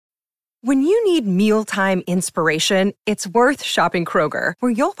When you need mealtime inspiration, it's worth shopping Kroger,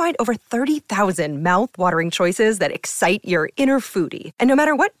 where you'll find over 30,000 mouth-watering choices that excite your inner foodie. And no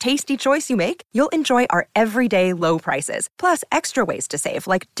matter what tasty choice you make, you'll enjoy our everyday low prices, plus extra ways to save,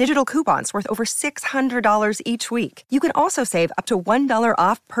 like digital coupons worth over $600 each week. You can also save up to $1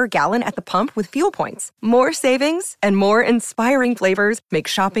 off per gallon at the pump with fuel points. More savings and more inspiring flavors make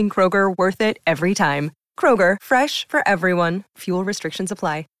shopping Kroger worth it every time. Kroger, fresh for everyone. Fuel restrictions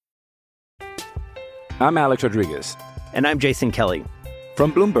apply. I'm Alex Rodriguez. And I'm Jason Kelly.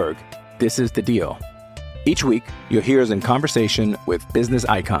 From Bloomberg, this is The Deal. Each week, you'll hear us in conversation with business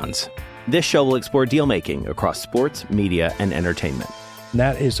icons. This show will explore deal-making across sports, media, and entertainment.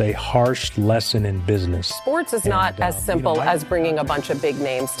 That is a harsh lesson in business. Sports is not as simple as bringing a bunch of big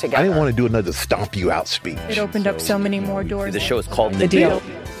names together. I didn't want to do another stomp you out speech. It opened up so many more doors. The show is called The Deal.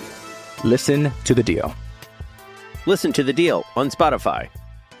 Listen to The Deal. Listen to The Deal on Spotify.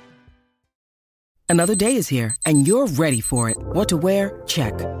 Another day is here, and you're ready for it. What to wear?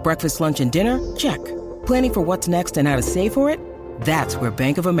 Check. Breakfast, lunch, and dinner? Check. Planning for what's next and how to save for it? That's where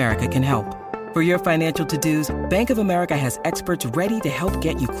Bank of America can help. For your financial to-dos, Bank of America has experts ready to help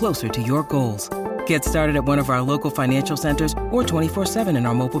get you closer to your goals. Get started at one of our local financial centers or 24/7 in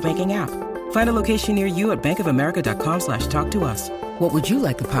our mobile banking app. Find a location near you at bankofamerica.com/talktous. What would you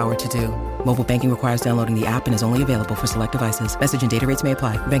like the power to do? Mobile banking requires downloading the app and is only available for select devices. Message and data rates may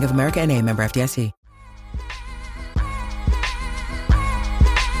apply. Bank of America N.A., member FDIC.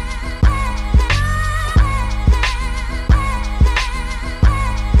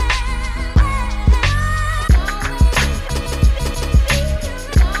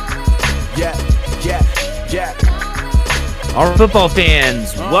 All right, football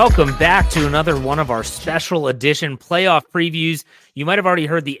fans, welcome back to another one of our special edition playoff previews. You might have already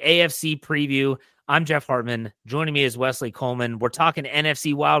heard the AFC preview. I'm Jeff Hartman. Joining me is Wesley Coleman. We're talking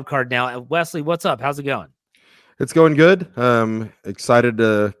NFC wildcard now. Wesley, what's up? How's it going? It's going good. Excited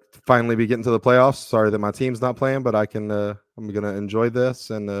to finally be getting to the playoffs. Sorry that my team's not playing, but I'm going to enjoy this,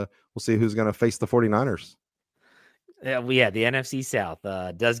 and we'll see who's going to face the 49ers. Yeah, the NFC South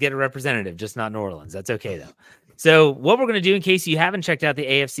does get a representative, just not New Orleans. That's okay, though. So what we're going to do, in case you haven't checked out the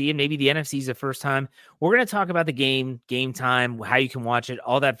AFC and maybe the NFC is the first time, we're going to talk about the game time, how you can watch it,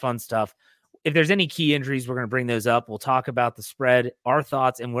 all that fun stuff. If there's any key injuries, we're going to bring those up. We'll talk about the spread, our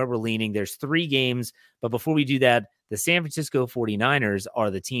thoughts, and where we're leaning. There's 3 games, but before we do that, the San Francisco 49ers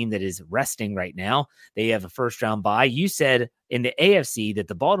are the team that is resting right now. They have a first-round bye. You said in the AFC that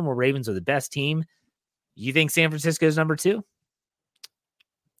the Baltimore Ravens are the best team. You think San Francisco is number 2?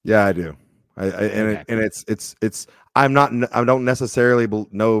 Yeah, I do. I don't necessarily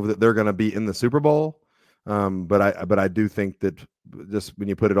know that they're going to be in the Super Bowl, but I do think that just when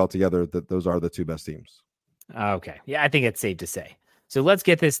you put it all together, that those are the 2 best teams. Okay, yeah, I think it's safe to say. So let's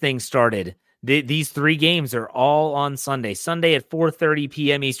get this thing started. These 3 games are all on Sunday. Sunday at 4:30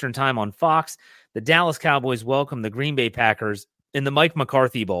 p.m. Eastern Time on Fox. The Dallas Cowboys welcome the Green Bay Packers in the Mike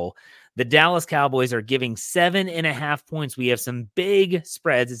McCarthy Bowl. The Dallas Cowboys are giving 7.5 points. We have some big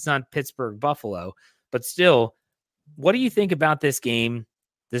spreads. It's not Pittsburgh, Buffalo, but still, what do you think about this game?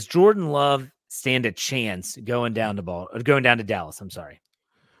 Does Jordan Love stand a chance going down to Dallas? I'm sorry.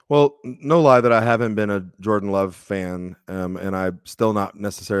 Well, no lie that I haven't been a Jordan Love fan, and I'm still not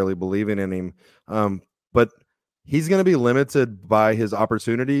necessarily believing in him. But he's going to be limited by his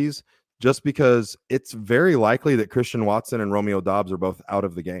opportunities just because it's very likely that Christian Watson and Romeo Doubs are both out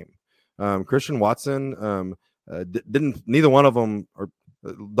of the game. Christian Watson neither one of them, or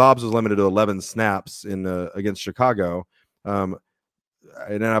Dobbs was limited to 11 snaps against Chicago. And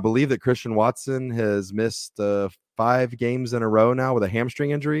I believe that Christian Watson has missed 5 games in a row now with a hamstring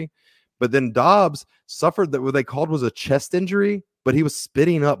injury. But then Dobbs suffered what they called was a chest injury, but he was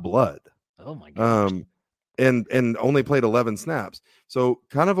spitting up blood. Oh my gosh. And only played 11 snaps. So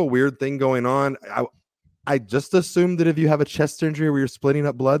kind of a weird thing going on. I just assumed that if you have a chest injury where you're splitting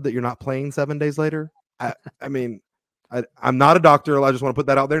up blood, that you're not playing 7 days later. I'm not a doctor. I just want to put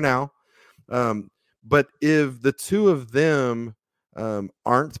that out there now. But if the 2 of them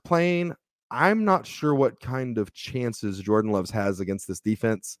aren't playing, I'm not sure what kind of chances Jordan Love has against this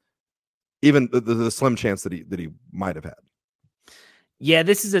defense, even the slim chance that he might have had. Yeah,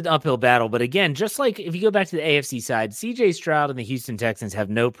 this is an uphill battle. But again, just like if you go back to the AFC side, CJ Stroud and the Houston Texans have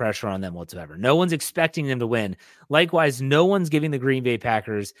no pressure on them whatsoever. No one's expecting them to win. Likewise, no one's giving the Green Bay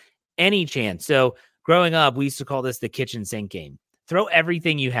Packers any chance. So growing up, we used to call this the kitchen sink game. Throw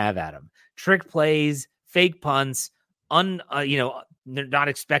everything you have at them. Trick plays, fake punts, they're not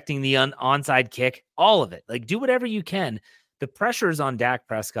expecting the onside kick, all of it. Like, do whatever you can. The pressure is on Dak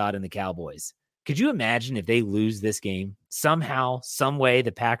Prescott and the Cowboys. Could you imagine if they lose this game? somehow, some way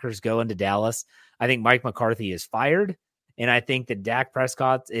the Packers go into Dallas, I think Mike McCarthy is fired. And I think that Dak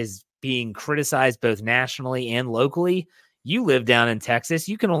Prescott is being criticized both nationally and locally. You live down in Texas.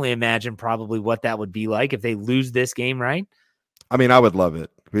 You can only imagine probably what that would be like if they lose this game, right? I mean, I would love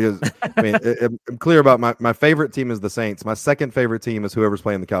it because I mean, I'm clear about my favorite team is the Saints. My second favorite team is whoever's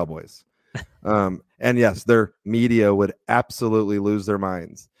playing the Cowboys. And yes, their media would absolutely lose their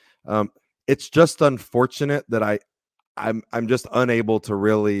minds. It's just unfortunate that I'm just unable to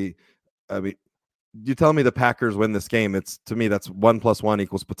really. I mean, you tell me the Packers win this game. It's to me that's 1 + 1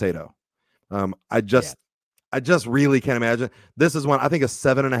 = potato. I just really can't imagine. This is one I think a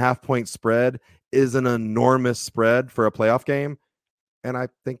 7.5 point spread is an enormous spread for a playoff game, and I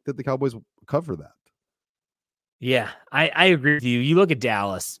think that the Cowboys will cover that. Yeah, I agree with you. You look at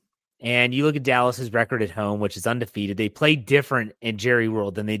Dallas. And you look at Dallas's record at home, which is undefeated. They play different in Jerry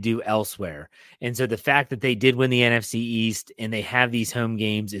World than they do elsewhere. And so the fact that they did win the NFC East and they have these home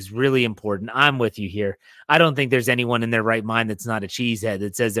games is really important. I'm with you here. I don't think there's anyone in their right mind that's not a cheesehead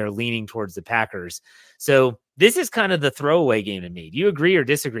that says they're leaning towards the Packers. So this is kind of the throwaway game to me. Do you agree or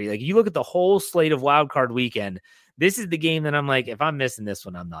disagree? Like, you look at the whole slate of Wild Card Weekend, this is the game that I'm like, if I'm missing this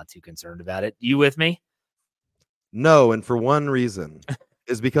one, I'm not too concerned about it. You with me? No, and for one reason.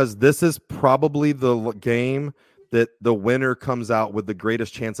 Is because this is probably the game that the winner comes out with the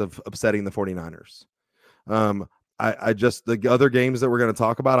greatest chance of upsetting the 49ers. I just, the other games that we're going to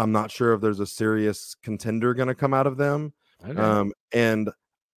talk about, I'm not sure if there's a serious contender going to come out of them. Okay. And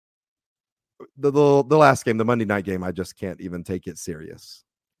the last game, the Monday night game, I just can't even take it serious.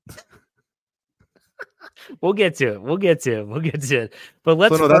 We'll get to it. But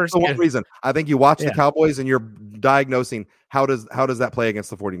let's that's the one reason. I think you watch the Cowboys and you're diagnosing how does that play against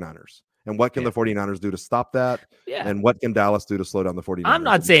the 49ers? And what can the 49ers do to stop that? Yeah. And what can Dallas do to slow down the 49ers? I'm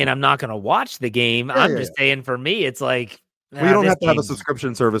not saying I'm not going to watch the game. I'm just saying for me, it's like, well, you don't have to have a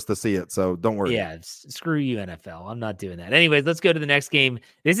subscription service to see it, so don't worry. Yeah, screw you, NFL. I'm not doing that. Anyways, let's go to the next game.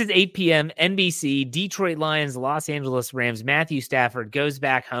 This is 8 p.m. NBC, Detroit Lions, Los Angeles Rams. Matthew Stafford goes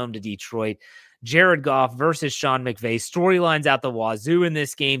back home to Detroit. Jared Goff versus Sean McVay. Storylines out the wazoo in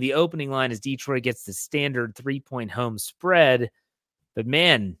this game. The opening line is Detroit gets the standard 3-point home spread. But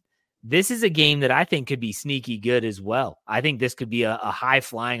man, this is a game that I think could be sneaky good as well. I think this could be a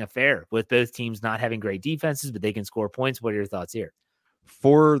high-flying affair with both teams not having great defenses, but they can score points. What are your thoughts here?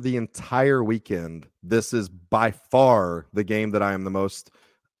 For the entire weekend, this is by far the game that I am the most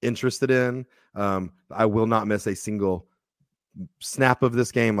interested in. I will not miss a single snap of this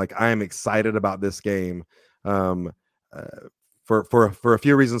game. Like, I am excited about this game for a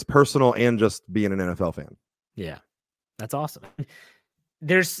few reasons, personal and just being an NFL fan. Yeah, that's awesome.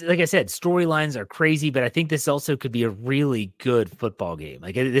 There's, like I said, storylines are crazy, but I think this also could be a really good football game.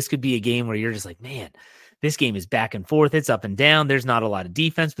 Like, this could be a game where you're just like, man, this game is back and forth. It's up and down. There's not a lot of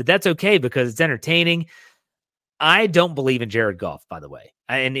defense, but that's okay because it's entertaining. I don't believe in Jared Goff, by the way.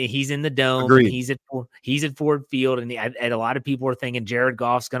 And he's in the dome. And he's at Ford Field, and a lot of people are thinking Jared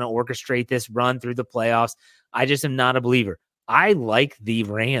Goff's going to orchestrate this run through the playoffs. I just am not a believer. I like the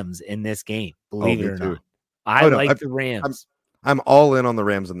Rams in this game, believe it or not. I like the Rams. I'm all in on the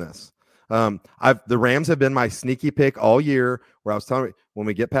Rams in this. The Rams have been my sneaky pick all year, where I was telling you, when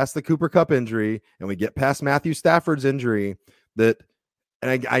we get past the Cooper Kupp injury and we get past Matthew Stafford's injury,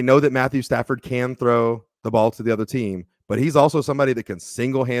 and I know that Matthew Stafford can throw the ball to the other team, but he's also somebody that can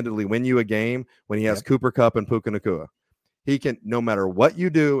single-handedly win you a game when he has Cooper Kupp and Puka Nacua. He can, no matter what you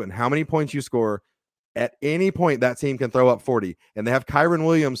do and how many points you score, at any point that team can throw up 40. And they have Kyron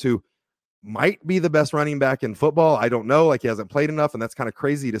Williams, who might be the best running back in football. I don't know. Like, he hasn't played enough, and that's kind of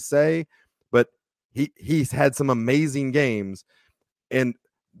crazy to say, but he's had some amazing games. And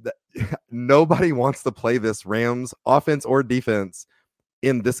nobody wants to play this Rams offense or defense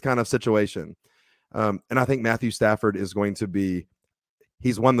in this kind of situation. And I think Matthew Stafford is going to be,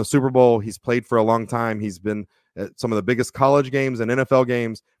 he's won the Super Bowl. He's played for a long time. He's been at some of the biggest college games and NFL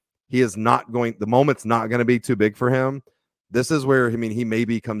games. The moment's not going to be too big for him. This is where, he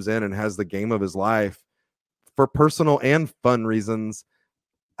maybe comes in and has the game of his life for personal and fun reasons.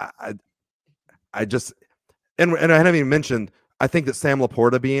 I just, and I haven't even mentioned, I think that Sam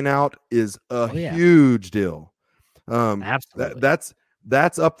Laporta being out is a huge deal. Absolutely.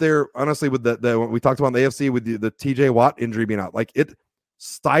 That's up there, honestly, with the we talked about in the AFC with the TJ Watt injury being out. Like, it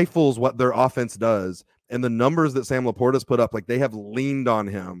stifles what their offense does, and the numbers that Sam Laporta's put up, like, they have leaned on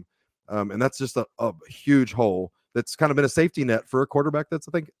him, and that's just a huge hole. That's kind of been a safety net for a quarterback that's,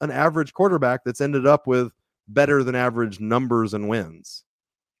 I think, an average quarterback that's ended up with better than average numbers and wins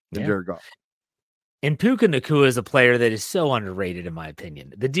than Jared Goff. And Puka Nacua is a player that is so underrated, in my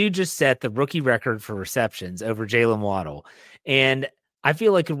opinion. The dude just set the rookie record for receptions over Jalen Waddle. And I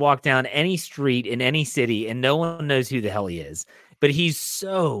feel like could walk down any street in any city and no one knows who the hell he is. But he's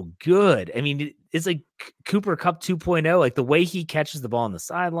so good. I mean, it's like Cooper Kupp 2.0. Like the way he catches the ball on the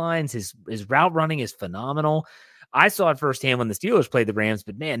sidelines, his route running is phenomenal. I saw it firsthand when the Steelers played the Rams,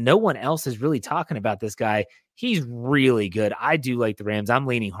 but man, no one else is really talking about this guy. He's really good. I do like the Rams. I'm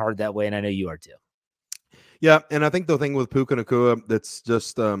leaning hard that way, and I know you are too. Yeah, and I think the thing with Puka Nacua that's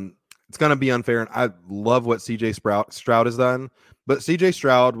just it's going to be unfair, and I love what C.J. Stroud has done, but C.J.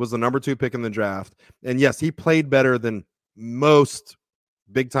 Stroud was the number 2 pick in the draft, and yes, he played better than most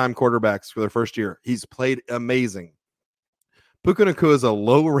big-time quarterbacks for their first year. He's played amazing. Puka Nacua is a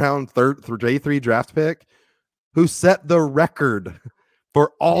low-round day 3 draft pick who set the record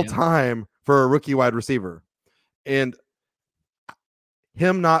for all time for a rookie wide receiver, and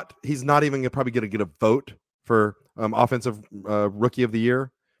he's not even probably going to get a vote for offensive rookie of the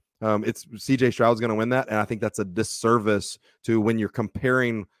year. It's CJ Stroud's going to win that, and I think that's a disservice to when you're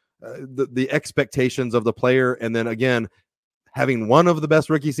comparing the expectations of the player, and then again having one of the best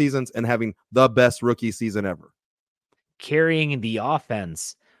rookie seasons and having the best rookie season ever. Carrying the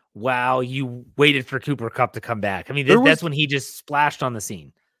offense. Wow, you waited for Cooper Kupp to come back. I mean, that's when he just splashed on the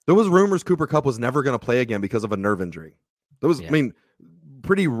scene. There was rumors Cooper Kupp was never going to play again because of a nerve injury. There was, I mean,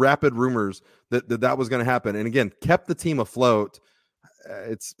 pretty rapid rumors that was going to happen, and again kept the team afloat.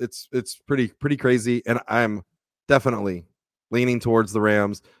 It's pretty crazy, and I'm definitely leaning towards the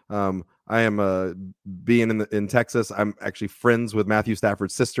Rams. I am being in Texas. I'm actually friends with Matthew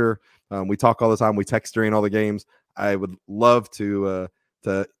Stafford's sister. We talk all the time. We text during all the games. I would love to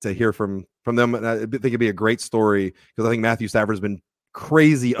hear from them, and I think it'd be a great story because I think Matthew Stafford has been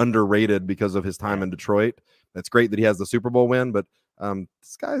crazy underrated because of his time in Detroit. It's great that he has the Super Bowl win, but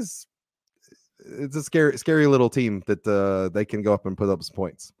this guy's it's a scary little team that they can go up and put up some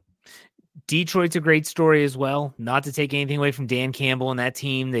points. Detroit's a great story as well. Not to take anything away from Dan Campbell and that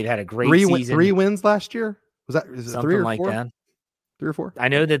team. They've had a great season. 3 wins last year. Is it something 3 or like 4? that? 3 or 4. I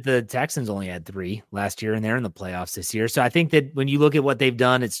know that the Texans only had 3 last year, and they're in the playoffs this year. So I think that when you look at what they've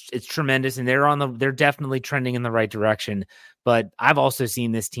done, it's tremendous, and they're definitely trending in the right direction. But I've also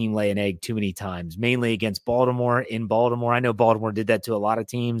seen this team lay an egg too many times, mainly against Baltimore in Baltimore. I know Baltimore did that to a lot of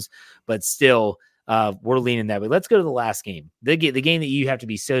teams, but still, we're leaning that way. Let's go to the last game. The game that you have to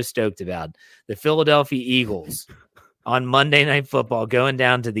be so stoked about. The Philadelphia Eagles on Monday Night Football going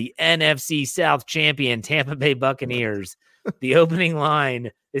down to the NFC South champion Tampa Bay Buccaneers. The opening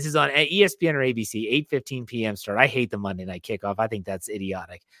line, this is on ESPN or ABC, 8:15 p.m. start. I hate the Monday night kickoff. I think that's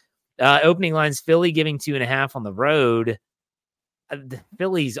idiotic. Opening lines, Philly giving 2.5 on the road.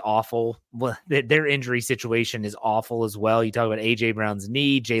 Philly's awful. Well, their injury situation is awful as well. You talk about A.J. Brown's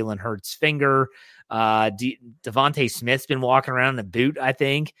knee, Jalen Hurts' finger. Devontae Smith's been walking around in a boot, I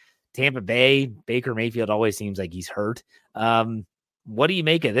think. Tampa Bay, Baker Mayfield always seems like he's hurt. What do you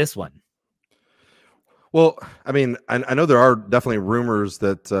make of this one? Well, I mean, I know there are definitely rumors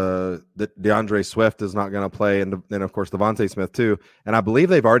that DeAndre Swift is not going to play, and then of course Devontae Smith too. And I believe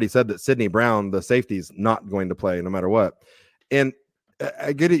they've already said that Sidney Brown, the safety, is not going to play no matter what. And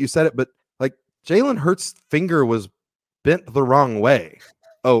I get it, you said it, but like Jalen Hurts' finger was bent the wrong way.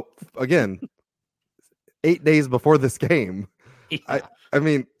 Oh, again, 8 days before this game. Yeah. I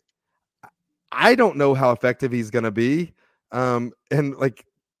mean, I don't know how effective he's going to be, and like.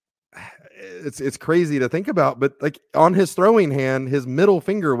 It's crazy to think about, but like on his throwing hand, his middle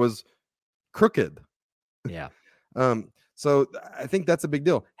finger was crooked. Yeah. So I think that's a big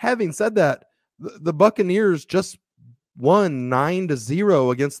deal. Having said that, the Buccaneers just won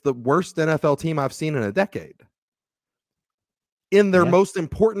 9-0 against the worst NFL team I've seen in a decade. In their most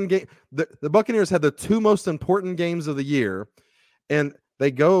important game, the Buccaneers had the 2 most important games of the year, and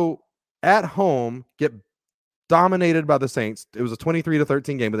they go at home, get dominated by the Saints. It was a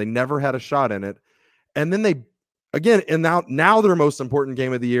 23-13 game, but they never had a shot in it. And then they, again, and now their most important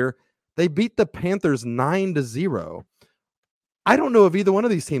game of the year, they beat the Panthers 9-0. I don't know if either one of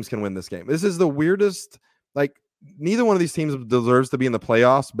these teams can win this game. This is the weirdest, like neither one of these teams deserves to be in the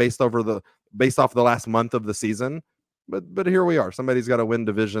playoffs based off the last month of the season. But here we are. Somebody's got to win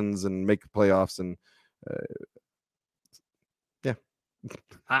divisions and make playoffs, and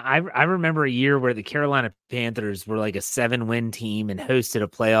I remember a year where the Carolina Panthers were like a 7-win team and hosted a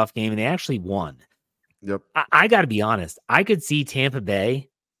playoff game, and they actually won. Yep. I got to be honest. I could see Tampa Bay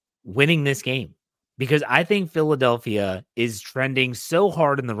winning this game because I think Philadelphia is trending so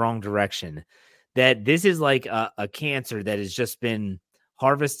hard in the wrong direction that this is like a cancer that has just been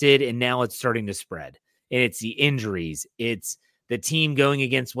harvested, and now it's starting to spread. And it's the injuries. It's the team going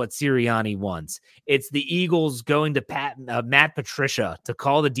against what Sirianni wants. It's the Eagles going to Matt Patricia to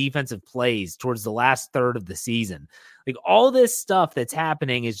call the defensive plays towards the last third of the season. Like, all this stuff that's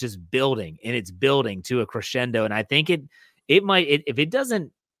happening is just building, and it's building to a crescendo. And I think it might, if it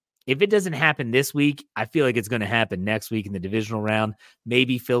doesn't happen this week, I feel like it's going to happen next week in the divisional round.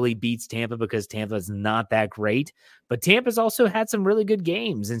 Maybe Philly beats Tampa because Tampa is not that great, but Tampa's also had some really good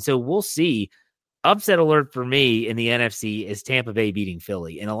games. And so we'll see. Upset alert for me in the NFC is Tampa Bay beating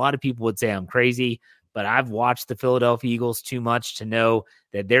Philly. And a lot of people would say I'm crazy, but I've watched the Philadelphia Eagles too much to know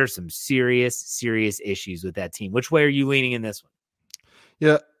that there's some serious issues with that team. Which way are you leaning in this one?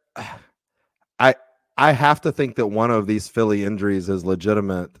 Yeah, I have to think that one of these Philly injuries is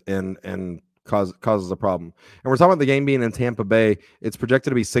legitimate and causes a problem. And we're talking about the game being in Tampa Bay. It's projected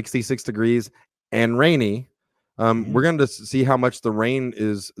to be 66 degrees and rainy. We're going to see how much the rain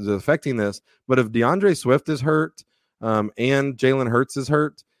is affecting this. But if DeAndre Swift is hurt and Jalen Hurts is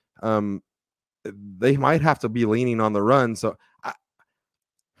hurt, they might have to be leaning on the run. So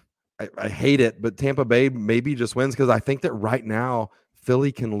I hate it, but Tampa Bay maybe just wins because I think that right now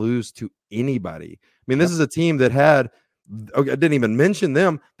Philly can lose to anybody. I mean, this is a team that I didn't even mention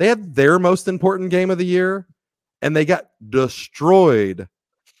them. They had their most important game of the year, and they got destroyed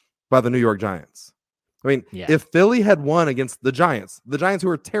by the New York Giants. I mean, if Philly had won against the Giants who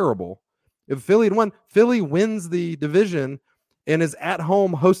are terrible, if Philly had won, Philly wins the division and is at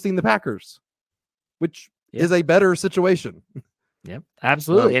home hosting the Packers, which is a better situation. Yep,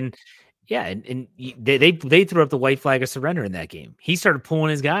 absolutely. And they threw up the white flag of surrender in that game. He started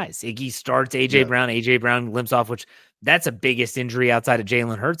pulling his guys. He starts AJ Brown. AJ Brown limps off, which that's the biggest injury outside of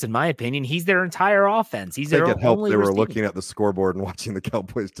Jalen Hurts, in my opinion. He's their entire offense. He's their only help. They were looking at the scoreboard and watching the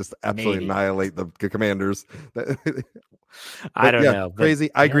Cowboys just absolutely annihilate the Commanders. I don't know. Crazy.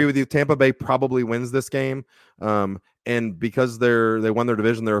 I agree with you. Tampa Bay probably wins this game. And because they won their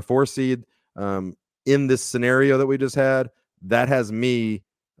division, they're a 4 seed. In this scenario that we just had, that has me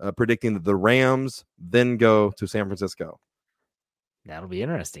predicting that the Rams then go to San Francisco. That'll be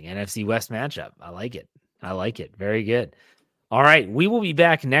interesting. NFC West matchup. I like it. Very good. All right. We will be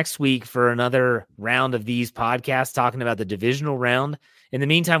back next week for another round of these podcasts talking about the divisional round. In the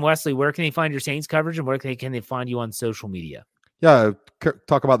meantime, Wesley, where can they find your Saints coverage and where can they find you on social media? Yeah,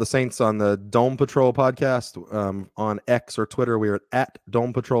 talk about the Saints on the Dome Patrol podcast on X or Twitter. We are at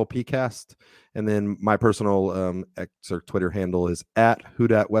Dome Patrol PCast. And then my personal X or Twitter handle is at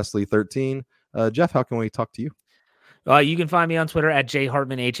HoodatWesley13. Jeff, how can we talk to you? You can find me on Twitter at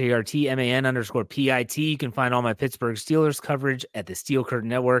jhartman, HARTMAN_PIT. You can find all my Pittsburgh Steelers coverage at the Steel Curtain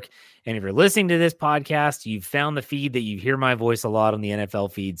Network. And if you're listening to this podcast, you've found the feed that you hear my voice a lot on the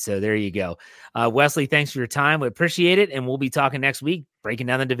NFL feed. So there you go. Wesley, thanks for your time. We appreciate it. And we'll be talking next week, breaking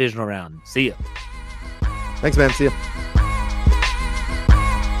down the divisional round. See you. Thanks, man. See you.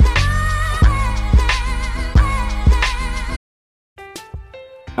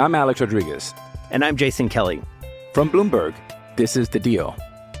 I'm Alex Rodriguez. And I'm Jason Kelly. From Bloomberg, this is The Deal.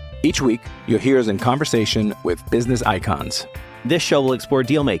 Each week, you'll hear us in conversation with business icons. This show will explore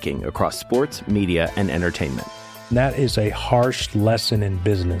deal-making across sports, media, and entertainment. That is a harsh lesson in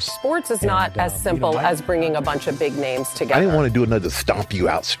business. Sports is not as simple as bringing a bunch of big names together. I didn't want to do another stomp you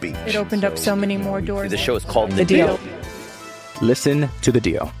out speech. It opened up so many more doors. The show is called The Deal. Listen to The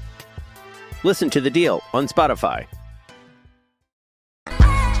Deal. Listen to The Deal on Spotify.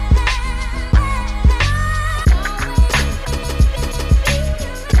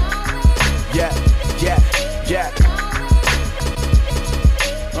 Yeah.